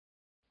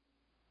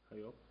Hi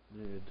all.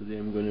 Today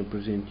I'm going to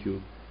present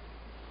you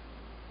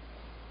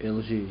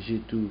LG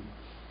G2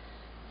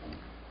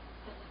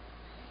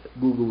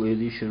 Google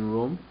Edition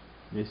ROM.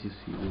 As you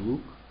see the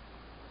look,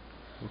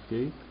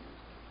 okay.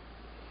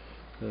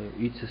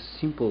 It's a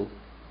simple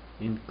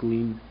and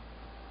clean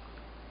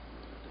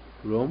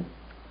ROM,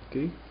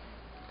 okay.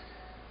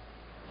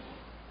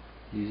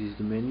 This is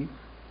the menu,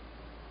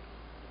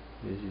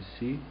 as you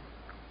see,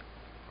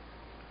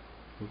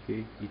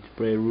 okay. It's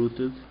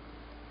pre-routed,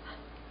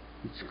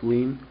 it's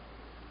clean,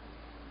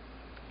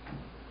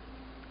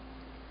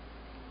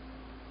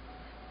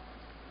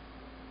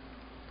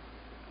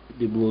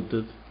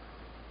 debloated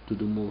to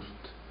the most,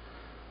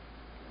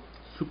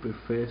 super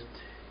fast.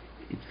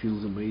 It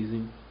feels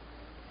amazing.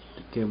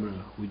 The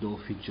camera with all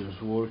features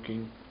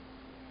working,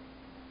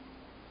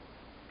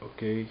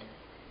 okay.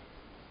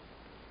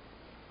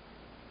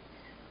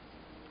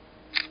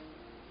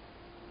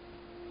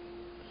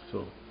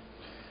 So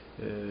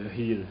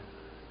here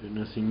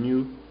nothing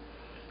new.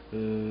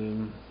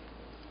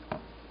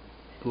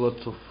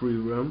 Lots of free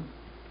RAM,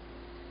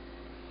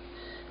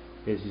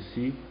 as you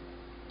see.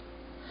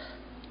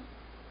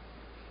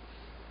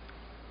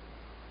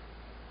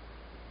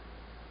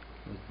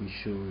 Let me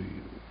show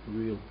you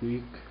real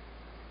quick.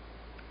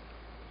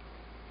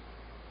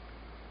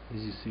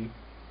 As you see,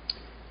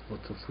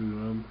 lots of free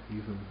RAM,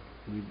 even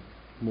with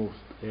most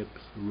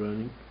apps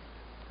running.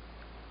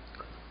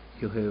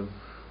 You have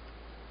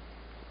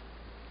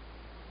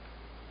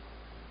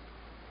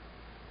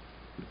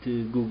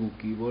the Google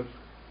keyboard,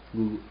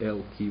 Google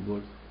L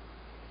keyboard,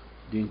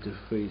 the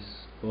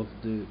interface of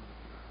the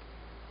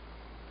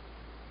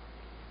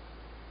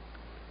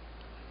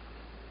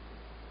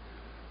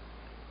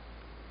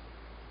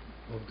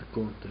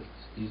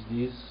contacts is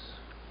this,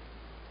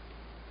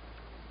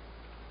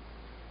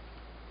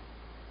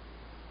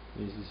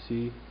 as you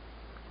see,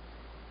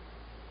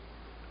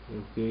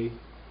 okay.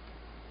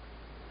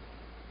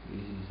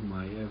 This is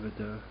my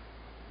avatar,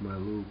 my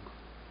look.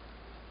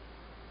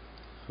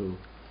 So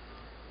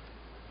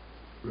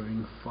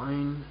running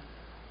fine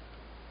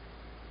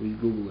with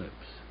Google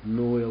Apps,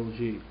 no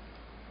LG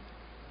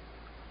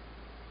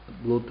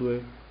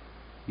bloatware.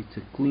 It's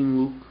a clean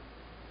look,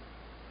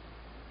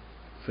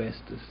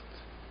 fastest,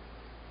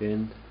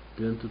 and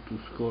the Antutu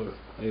score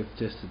I have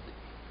tested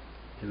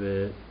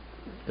a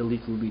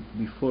little bit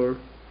before.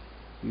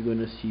 You're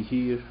gonna see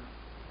here,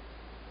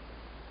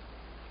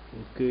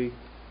 okay,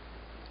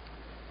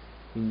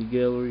 in the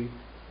gallery.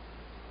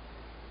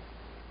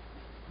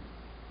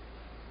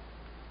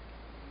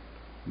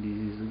 This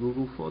is the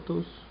Google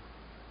Photos.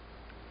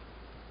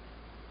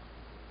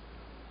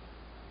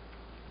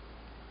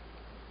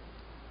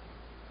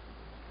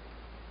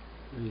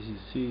 As you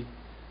see,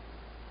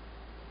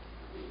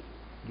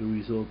 the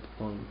result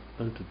on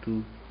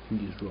Antutu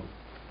in this ROM.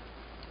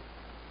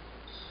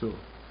 So,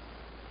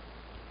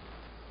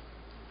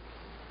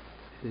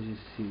 as you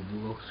see,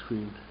 the lock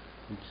screen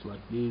looks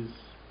like this.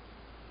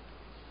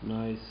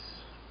 Nice.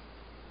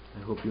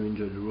 I hope you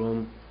enjoyed the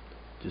ROM.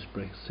 Just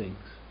press things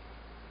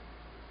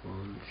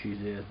on choose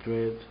a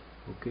thread,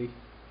 okay.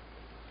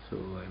 So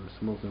I'm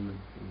Smokman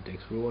and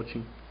thanks for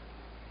watching.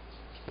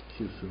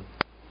 See you soon.